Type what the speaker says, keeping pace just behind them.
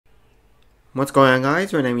What's going on,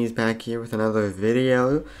 guys? My name is back here with another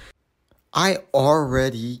video. I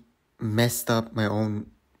already messed up my own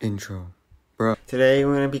intro, bro. Today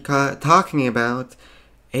we're going to be talking about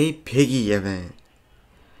a piggy event.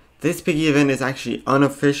 This piggy event is actually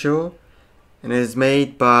unofficial and is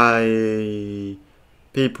made by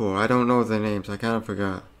people. I don't know their names, I kind of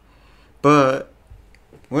forgot. But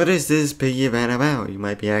what is this piggy event about? You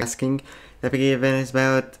might be asking. The piggy event is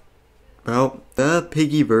about, well, the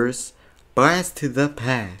Piggyverse. Blast to the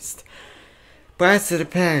past. Blast to the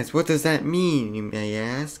past. What does that mean, you may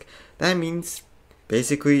ask? That means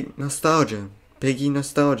basically nostalgia. Piggy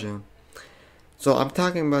nostalgia. So I'm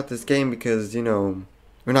talking about this game because, or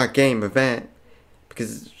not game, event.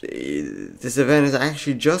 Because this event is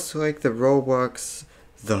actually just like the Roblox,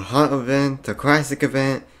 the Hunt event, the Classic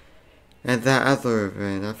event, and that other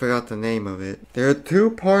event. I forgot the name of it. There are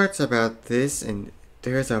two parts about this, and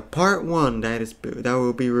there's a part 1 that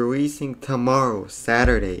will be releasing tomorrow,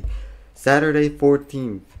 Saturday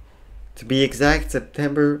 14th. To be exact,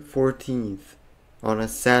 September 14th, on a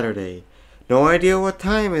Saturday. No idea what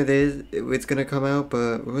time it's gonna come out,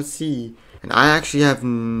 but we'll see. And I actually have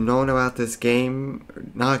known about this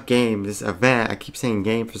this event. I keep saying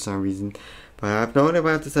game for some reason, but I've known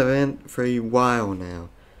about this event for a while now.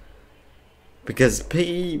 Because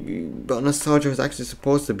Piggy Nostalgia was actually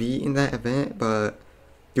supposed to be in that event, but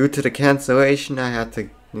due to the cancellation, I had to,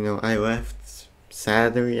 I left.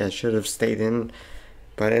 Sadly, I should have stayed in,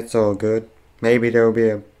 but it's all good. Maybe there will be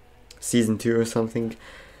a season 2 or something.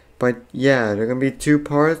 But yeah, there are gonna be 2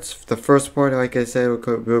 parts. The first part, like I said,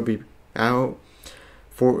 will be out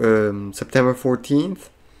for September 14th.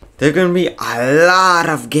 There are gonna be a lot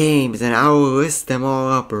of games, and I will list them all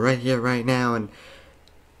up right here, right now. And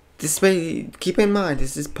keep in mind,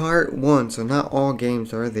 this is part 1, so not all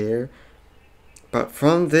games are there. But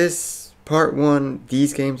from this part 1,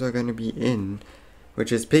 these games are going to be in,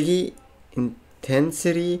 which is Piggy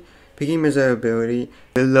Intensity, Piggy Miserability,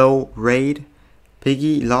 Below Raid,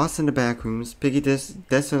 Piggy Lost in the Backrooms, Piggy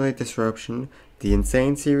Desolate Disruption, the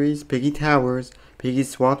Insane Series, Piggy Towers, Piggy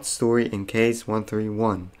Swapped Story, and Case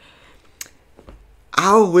 131.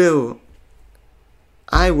 I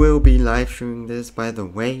will be live streaming this, by the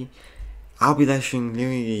way. I'll be live streaming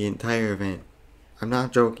nearly the entire event. I'm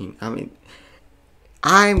not joking.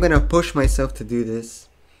 I'm gonna push myself to do this,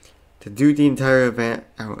 to do the entire event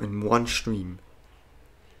out in one stream.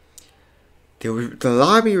 The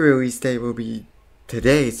lobby release date will be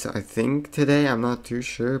today, so I think today. I'm not too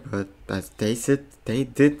sure, but as they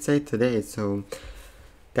did say today, so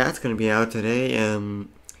that's gonna be out today.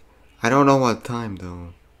 I don't know what time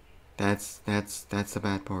though. That's the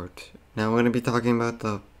bad part. Now we're gonna be talking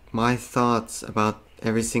about my thoughts about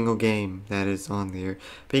every single game that is on there.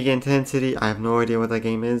 Piggy Intensity, I have no idea what that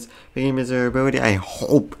game is. Piggy Miserability, I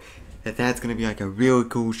hope that that's gonna be like a really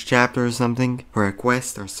cool chapter or something, or a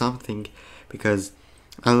quest or something, because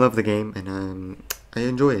I love the game and I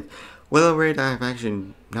enjoy it. Willow Raid, I've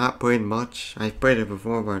actually not played much. I've played it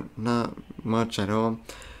before, but not much at all.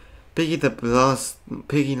 Piggy Lost in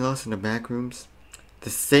the Backrooms, the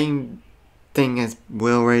same thing as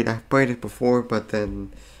Willow Raid. I've played it before, but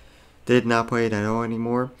then did not play it at all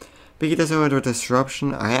anymore. Piggy Desolate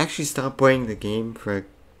Disruption, I actually stopped playing the game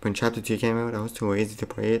when Chapter 2 came out. I was too lazy to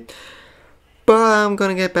play it. But I'm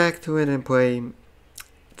gonna get back to it and play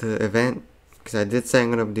the event, because I did say I'm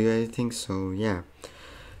gonna do anything, so yeah.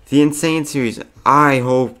 The Insane Series, I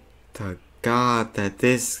hope to God that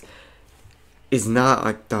this is not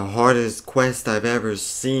like the hardest quest I've ever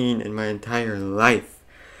seen in my entire life.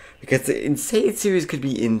 Because the Insane Series could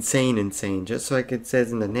be insane, just like it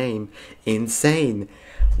says in the name, insane.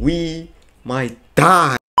 We might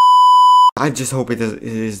die. I just hope it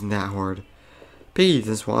isn't that hard. Piggy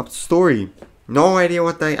the Swapped Story. No idea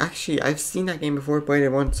what I've seen that game before, played it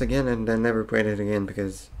once again, and then never played it again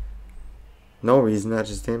because no reason, I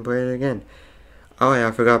just didn't play it again. Oh yeah,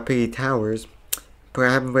 I forgot Piggy Towers. But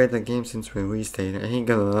I haven't played that game since release date, I ain't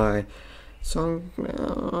gonna lie. So,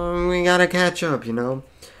 we gotta catch up,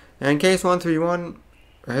 And Case 131,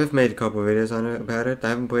 I've made a couple videos about it. I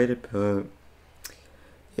haven't played it, but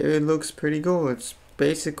it looks pretty cool. It's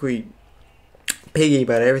basically Piggy,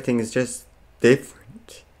 but everything is just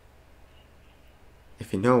different,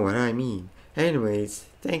 if you know what I mean. Anyways,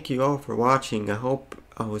 thank you all for watching. I hope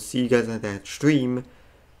I will see you guys at that stream.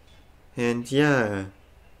 And yeah,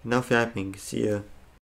 enough yapping. See ya.